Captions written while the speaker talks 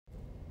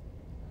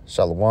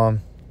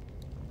Shalom.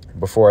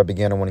 Before I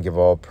begin, I want to give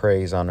all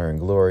praise, honor, and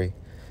glory,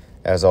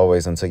 as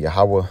always, unto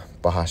Yahweh,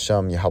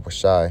 Bahasham, Yahweh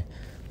Shai,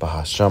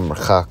 Bahasham,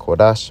 Rachak,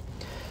 Kodash.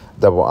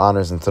 Double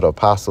honors unto the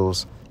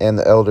apostles and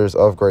the elders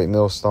of Great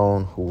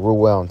Millstone who rule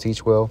well and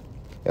teach well,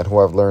 and who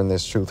have learned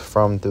this truth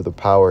from through the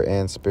power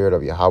and spirit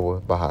of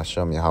Yahweh,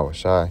 Bahasham, Yahweh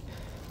Shai.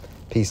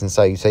 Peace and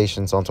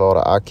salutations unto all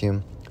the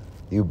Akim,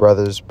 you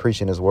brothers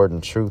preaching his word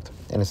in truth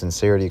and in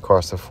sincerity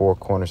across the four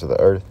corners of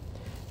the earth.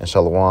 And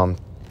shalom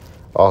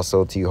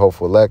also to you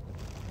hopeful elect,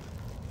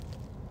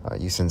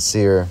 you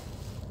sincere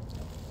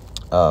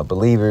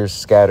believers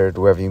scattered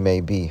wherever you may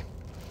be.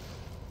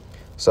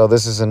 So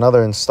this is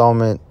another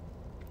installment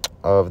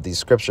of the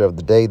scripture of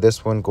the day.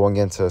 This one going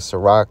into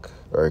Sirach,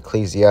 or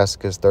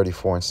Ecclesiasticus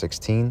 34 and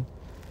 16.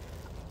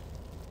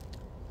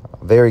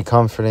 Very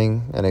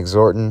comforting and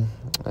exhorting,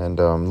 and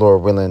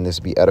Lord willing,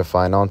 this be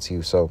edifying unto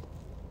you. So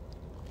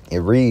it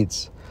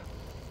reads,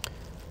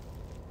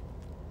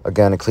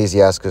 again,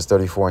 Ecclesiasticus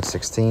 34 and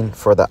 16,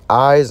 for the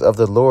eyes of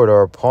the Lord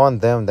are upon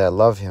them that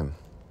love him.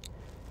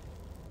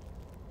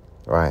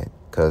 Right,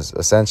 because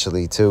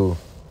essentially, too,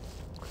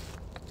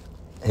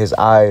 his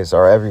eyes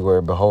are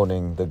everywhere,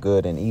 beholding the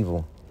good and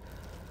evil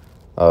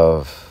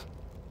of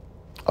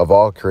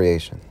all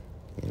creation.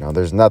 You know,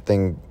 there's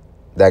nothing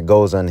that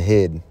goes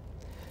unhid,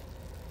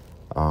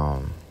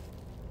 you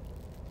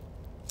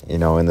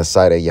know, in the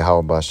sight of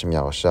Yahweh Bashem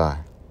Yahweh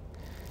Shai.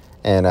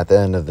 And at the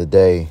end of the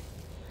day,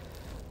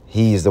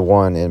 he's the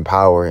one in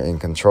power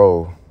and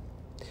control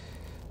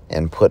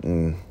and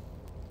putting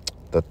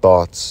the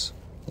thoughts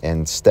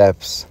and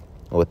steps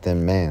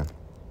within man.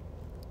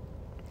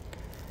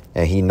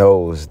 And he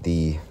knows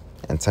the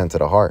intent of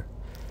the heart.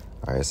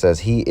 All right, it says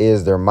he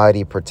is their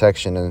mighty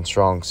protection and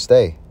strong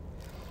stay.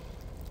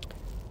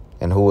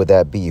 And who would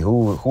that be?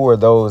 Who are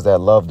those that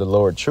love the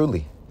Lord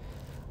truly?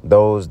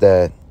 Those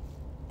that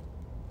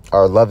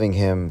are loving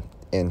him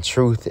in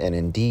truth and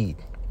in deed.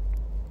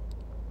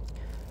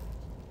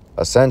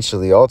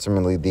 Essentially,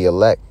 ultimately, the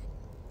elect.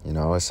 You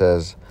know, it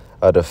says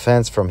a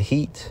defense from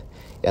heat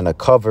and a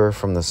cover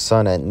from the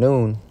sun at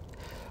noon,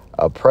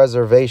 a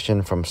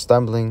preservation from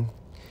stumbling,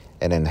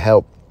 and an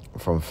help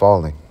from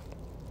falling.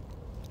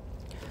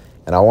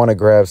 And I want to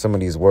grab some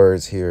of these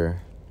words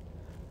here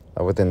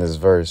within this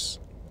verse.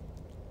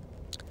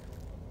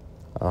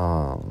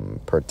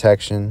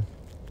 Protection.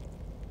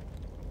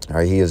 All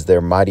right, he is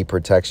their mighty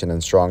protection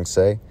and strong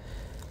say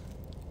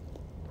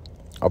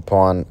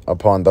upon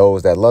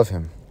those that love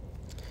him.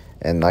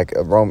 And like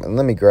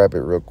let me grab it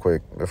real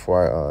quick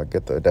before I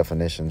get the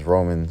definitions.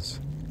 Romans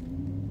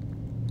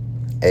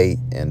 8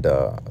 and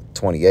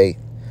 28.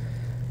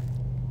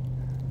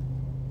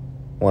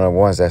 One of the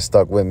ones that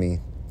stuck with me,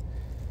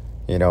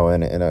 you know,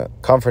 in a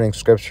comforting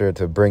scripture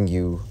to bring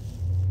you,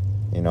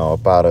 you know,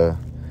 up out of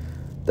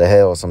the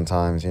hell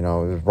sometimes. You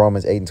know,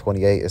 Romans 8 and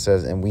 28, it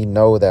says, and we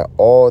know that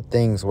all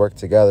things work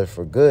together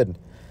for good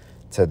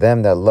to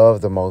them that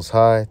love the Most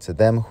High, to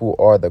them who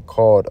are the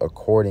called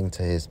according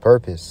to his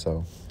purpose.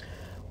 So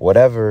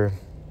whatever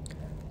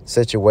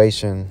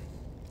situation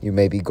you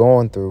may be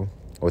going through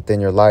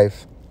within your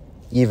life,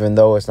 even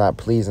though it's not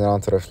pleasing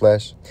unto the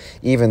flesh,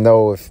 even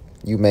though if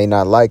you may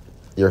not like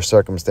your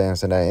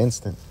circumstance in that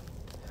instant,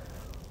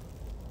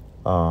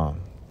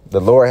 the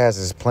Lord has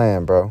his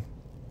plan, bro.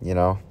 You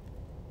know,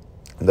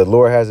 the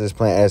Lord has his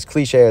plan, as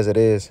cliche as it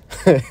is,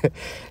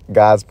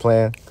 God's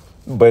plan,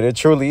 but it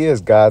truly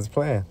is God's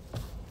plan.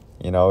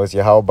 You know, it's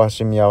Yahweh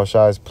Bashem Yahweh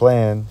Shai's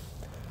plan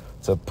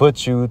to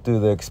put you through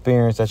the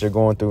experience that you're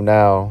going through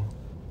now,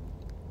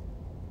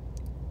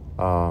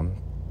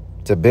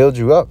 to build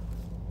you up,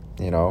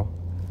 you know,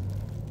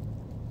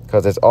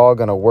 because it's all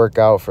going to work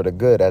out for the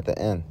good at the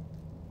end.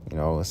 You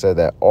know, it said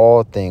that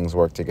all things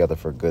work together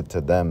for good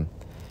to them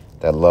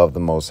that love the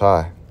Most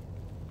High.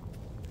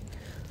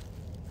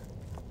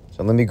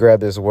 So let me grab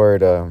this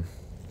word,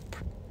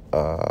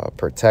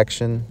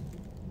 protection.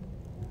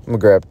 I'm going to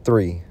grab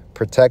 3.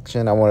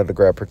 Protection. I wanted to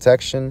grab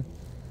protection,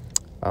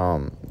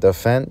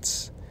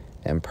 defense,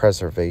 and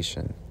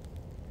preservation.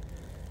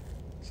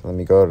 So let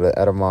me go to the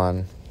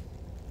etymon,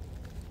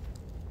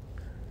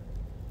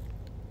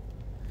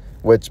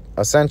 which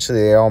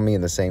essentially they all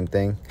mean the same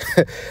thing.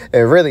 It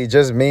really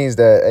just means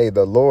that, hey,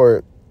 the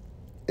Lord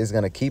is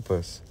going to keep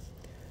us,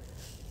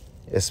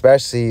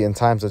 especially in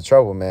times of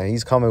trouble, man.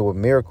 He's coming with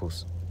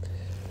miracles,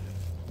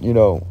 you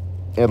know,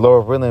 and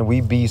Lord willing,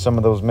 we be some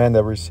of those men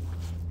that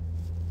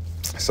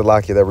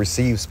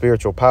receive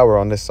spiritual power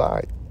on this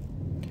side.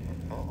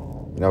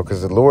 You know,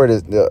 because the Lord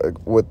is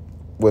with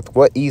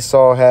what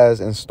Esau has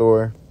in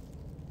store,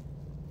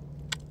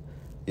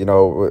 you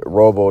know, with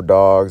robo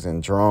dogs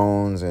and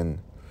drones and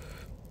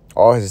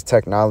all his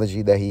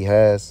technology that he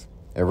has,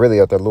 and really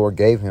that the Lord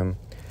gave him.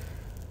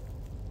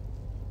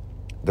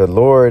 The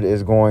Lord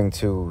is going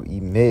to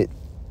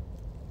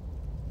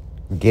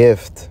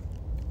gift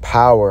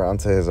power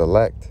unto his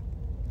elect,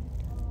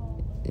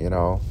 you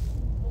know.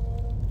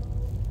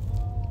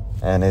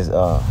 And his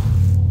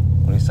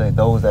when he say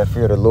those that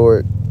fear the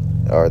Lord,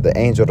 or the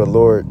angel of the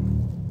Lord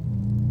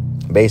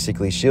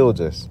basically shields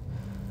us.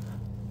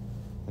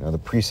 The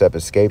precept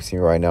escapes me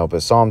right now,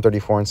 but Psalm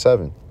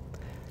 34:7.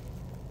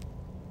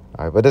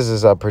 All right, but this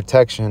is a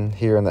protection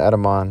here in the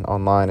Edamon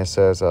online. It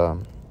says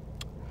from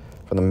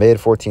the mid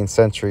 14th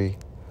century,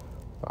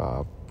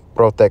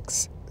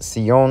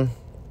 protección,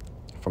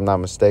 if I'm not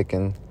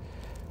mistaken.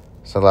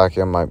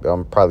 Salaki,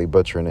 I'm probably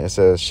butchering it. It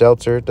says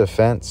shelter,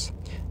 defense,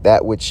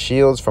 that which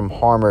shields from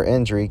harm or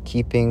injury,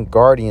 keeping,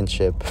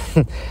 guardianship,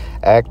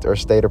 act or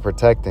state of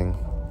protecting,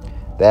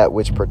 that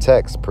which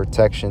protects,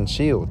 protection,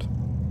 shield.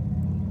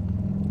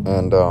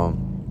 And,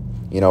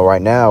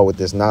 right now with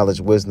this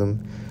knowledge,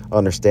 wisdom,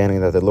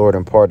 understanding that the Lord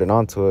imparted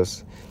onto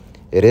us,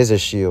 it is a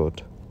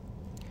shield.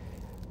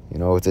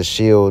 It's a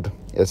shield.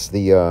 It's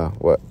the,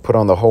 put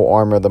on the whole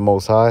armor of the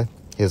Most High.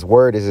 His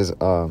word is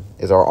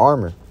our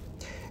armor.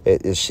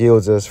 It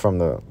shields us from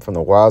the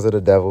wiles of the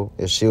devil.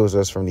 It shields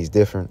us from these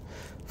different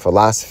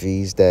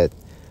philosophies that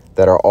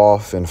are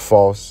off and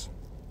false.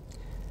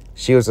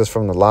 Shields us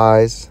from the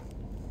lies.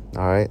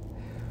 All right.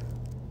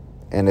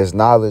 And this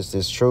knowledge,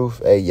 this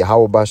truth,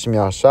 Yahweh Bashem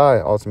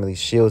Yahshai ultimately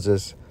shields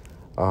us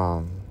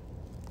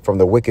from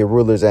the wicked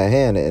rulers at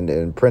hand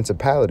and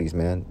principalities,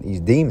 man, these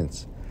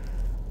demons.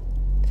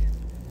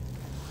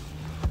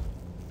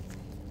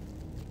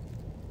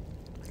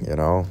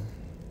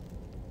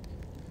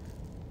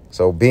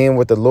 So being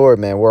with the Lord,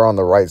 man, we're on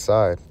the right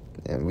side,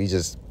 and we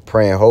just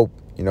pray and hope,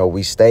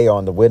 we stay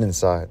on the winning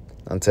side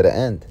until the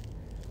end.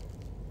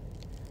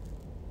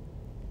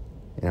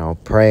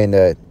 Praying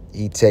that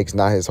he takes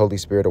not his Holy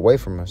Spirit away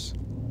from us.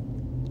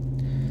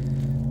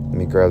 Let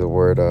me grab the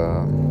word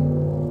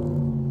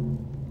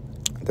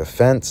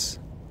defense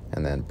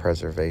and then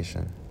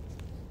preservation.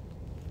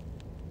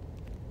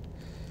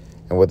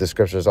 And what the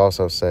scriptures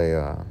also say,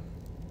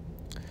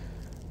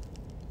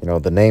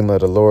 the name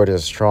of the Lord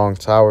is a strong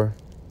tower.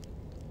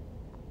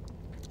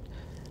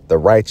 The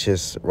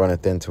righteous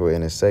runneth into it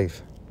and is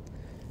safe.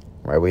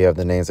 Right? We have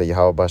the names of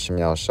Yahweh Bashem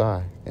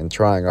Yahushai, and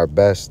trying our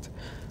best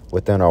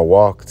within our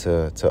walk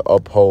to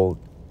uphold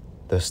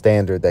the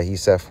standard that he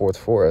set forth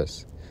for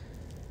us.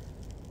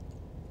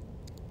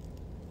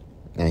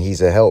 And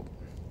he's a help,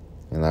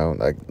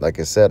 like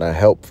I said, a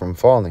help from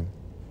falling.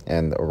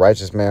 And a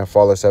righteous man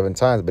falleth 7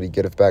 times, but he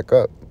getteth back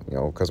up,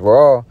 because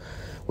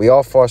we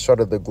all fall short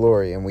of the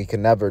glory, and we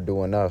can never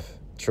do enough,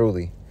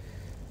 truly.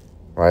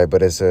 Right?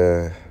 But it's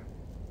the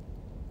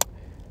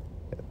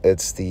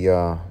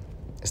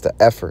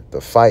effort,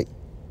 the fight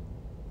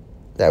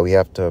that we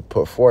have to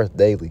put forth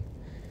daily.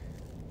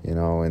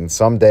 And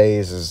some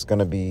days is going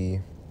to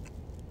be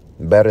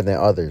better than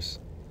others.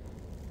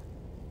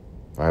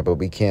 Right? But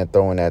we can't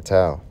throw in that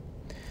towel.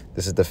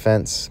 This is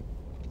defense.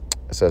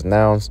 It says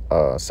nouns,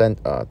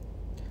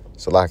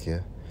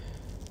 Salakia.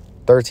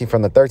 13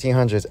 from the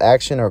 1300s,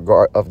 action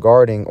of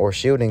guarding or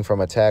shielding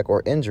from attack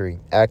or injury,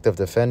 act of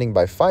defending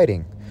by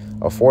fighting,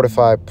 a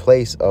fortified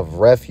place of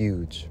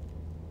refuge,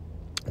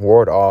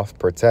 ward off,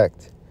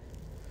 protect.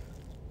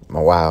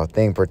 Wow,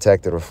 thing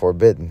protected or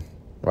forbidden,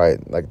 right?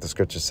 Like the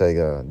scriptures say,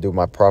 do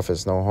my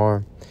prophets no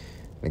harm.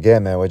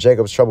 Again, man, when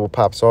Jacob's trouble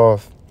pops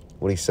off,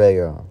 what he say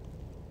in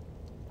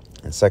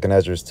 2nd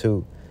Ezra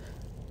 2,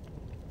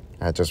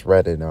 I just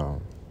read it.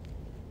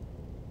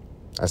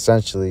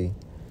 Essentially,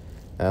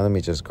 let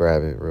me just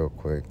grab it real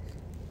quick,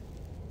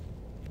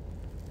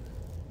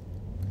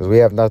 because we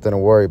have nothing to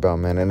worry about,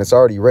 man, and it's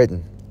already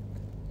written.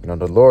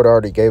 The Lord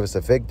already gave us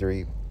the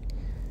victory,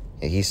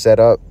 and he set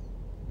up,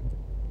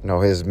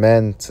 his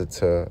men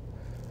to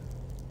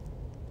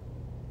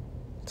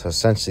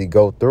essentially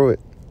go through it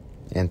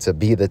and to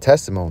be the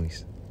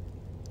testimonies.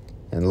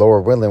 And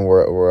Lord willing,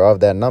 we're of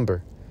that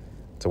number,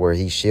 to where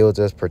he shields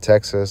us,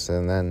 protects us,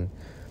 and then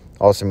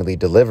ultimately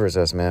delivers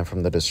us, man,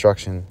 from the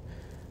destruction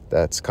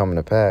that's coming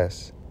to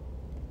pass.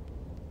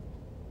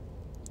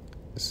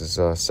 This is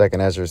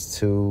 2nd Ezra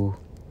 2,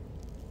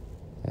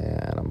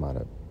 and I'm going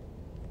to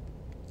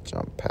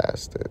jump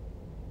past it.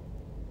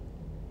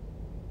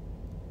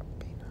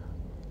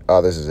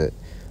 Oh, this is it.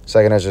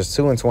 2nd Ezra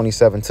 2 and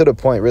 27, to the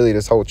point, really,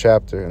 this whole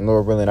chapter. And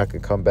Lord willing, I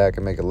could come back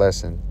and make a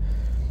lesson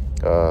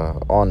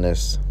on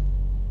this.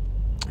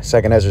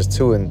 2nd Ezra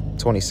 2 and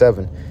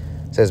 27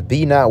 says,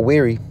 be not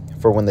weary,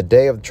 for when the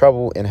day of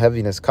trouble and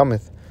heaviness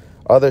cometh,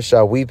 others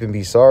shall weep and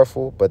be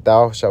sorrowful, but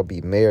thou shalt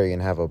be merry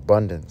and have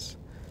abundance.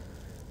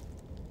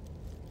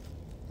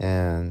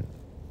 And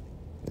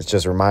it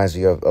just reminds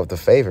me of the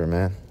favor,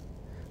 man.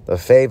 The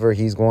favor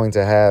he's going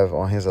to have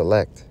on his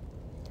elect.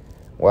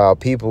 While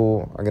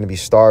people are going to be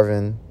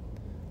starving,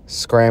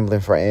 scrambling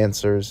for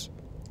answers,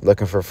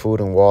 looking for food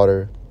and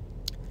water,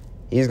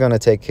 he's going to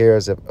take care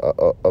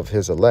of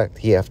his elect.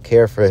 He hath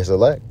care for his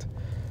elect.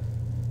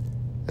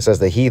 It says,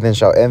 the heathen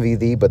shall envy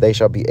thee, but they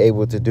shall be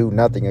able to do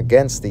nothing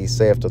against thee,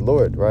 saith the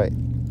Lord, right?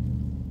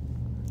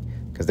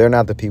 Because they're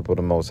not the people of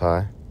the Most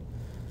High.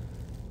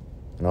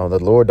 The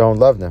Lord don't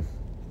love them.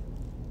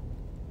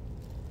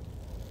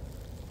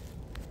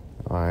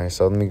 All right,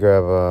 so let me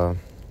grab,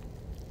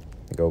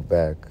 go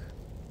back.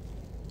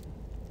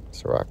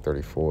 Sirach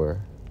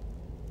 34,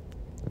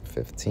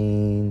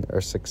 15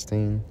 or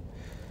 16,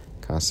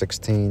 kind of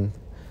 16.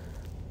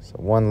 So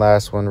one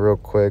last one real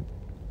quick.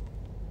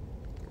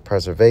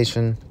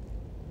 preservation.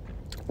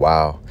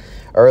 Wow.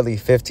 Early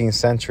 15th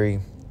century,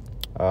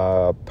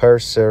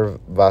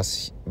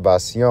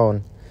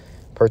 preservación,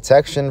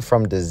 protection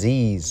from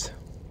disease.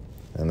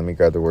 And let me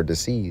grab the word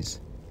disease,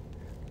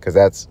 because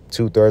that's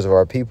 2/3 of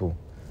our people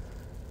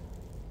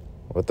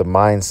with the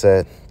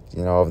mindset,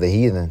 of the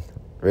heathen,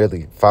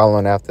 really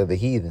following after the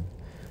heathen.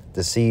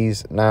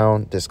 Disease,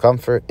 noun,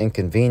 discomfort,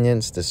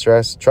 inconvenience,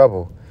 distress,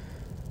 trouble.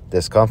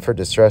 Discomfort,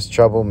 distress,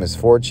 trouble,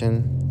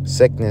 misfortune,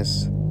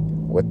 sickness,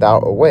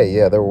 without a way.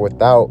 Yeah, they were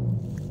without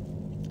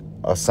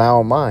a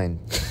sound mind.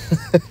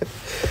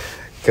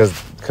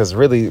 Because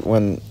really,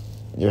 when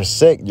you're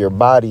sick, your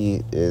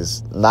body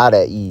is not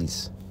at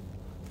ease.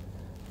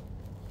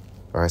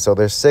 All right, so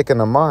they're sick in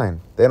the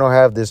mind. They don't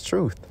have this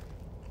truth.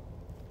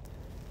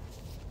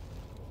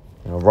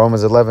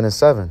 Romans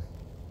 11:7.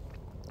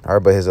 All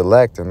right, but his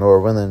elect, and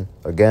Lord willing,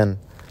 again,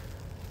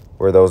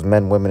 were those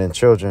men, women, and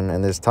children.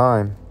 In this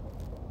time,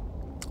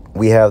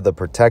 we have the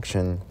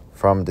protection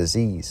from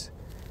disease.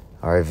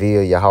 All right,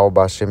 via Yahweh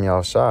Bashem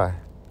Yahushai.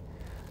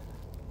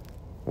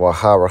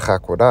 Waha.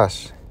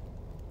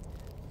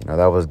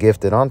 That was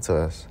gifted unto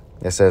us.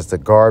 It says to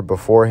guard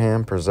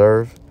beforehand,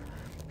 preserve,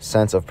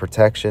 sense of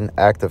protection,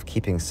 act of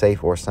keeping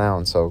safe or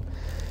sound. So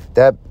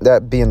that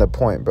being the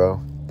point,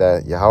 bro,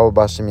 that Yahweh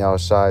Bashem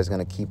Yahushai is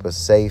going to keep us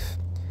safe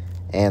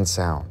and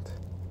sound.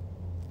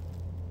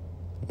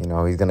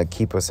 He's going to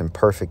keep us in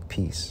perfect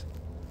peace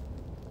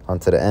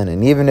unto the end.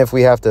 And even if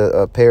we have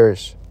to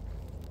perish,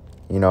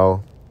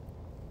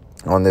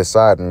 on this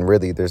side, and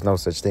really there's no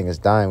such thing as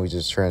dying, we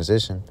just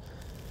transition.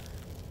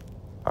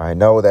 I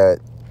know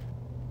that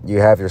you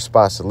have your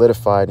spot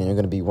solidified, and you're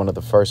going to be one of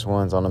the first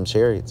ones on them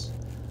chariots.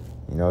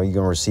 You're going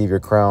to receive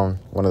your crown,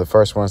 one of the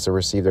first ones to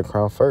receive their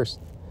crown first.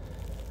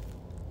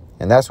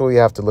 And that's what we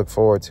have to look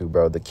forward to,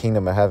 bro. The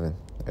kingdom of heaven.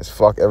 It's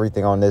fuck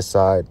everything on this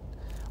side.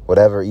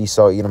 Whatever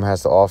Esau, Edom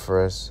has to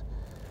offer us,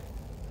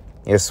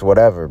 it's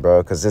whatever,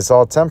 bro, because it's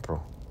all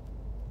temporal.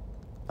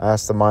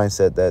 That's the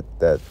mindset that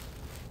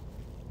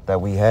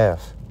we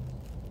have.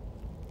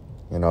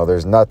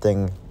 There's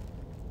nothing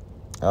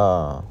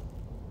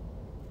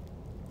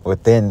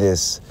within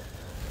this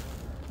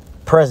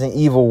present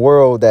evil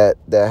world that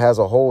has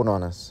a hold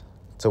on us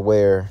to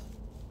where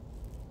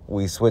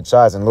we switch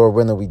sides. And Lord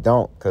willing, we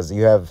don't, because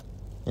you have,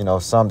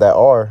 some that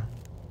are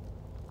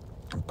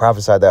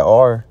prophesied that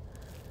are,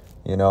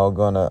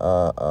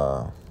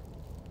 gonna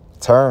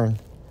turn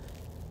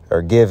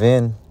or give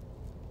in.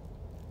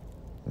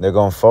 They're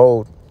gonna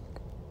fold.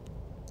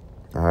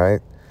 All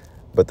right.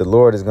 But the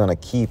Lord is gonna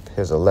keep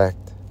his elect.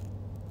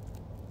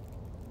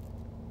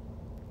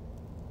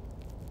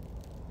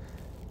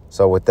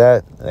 So with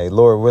that, hey,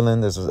 Lord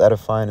willing, this was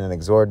edifying and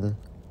exhorting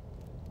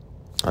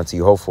unto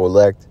you hopeful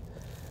elect.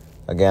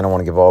 Again, I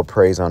want to give all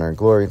praise, honor, and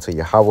glory to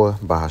Yahweh,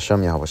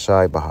 Bahashem,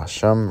 Yahushai,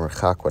 Bahashem,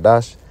 Rechak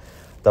Wadash.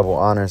 Double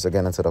honors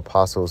again unto the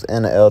apostles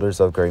and the elders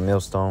of Great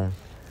Millstone.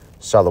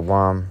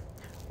 Shalom,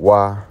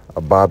 Wa,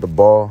 Abad the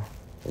Ball,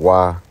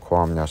 Wa,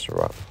 Kwam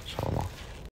Yasharab. Shalom.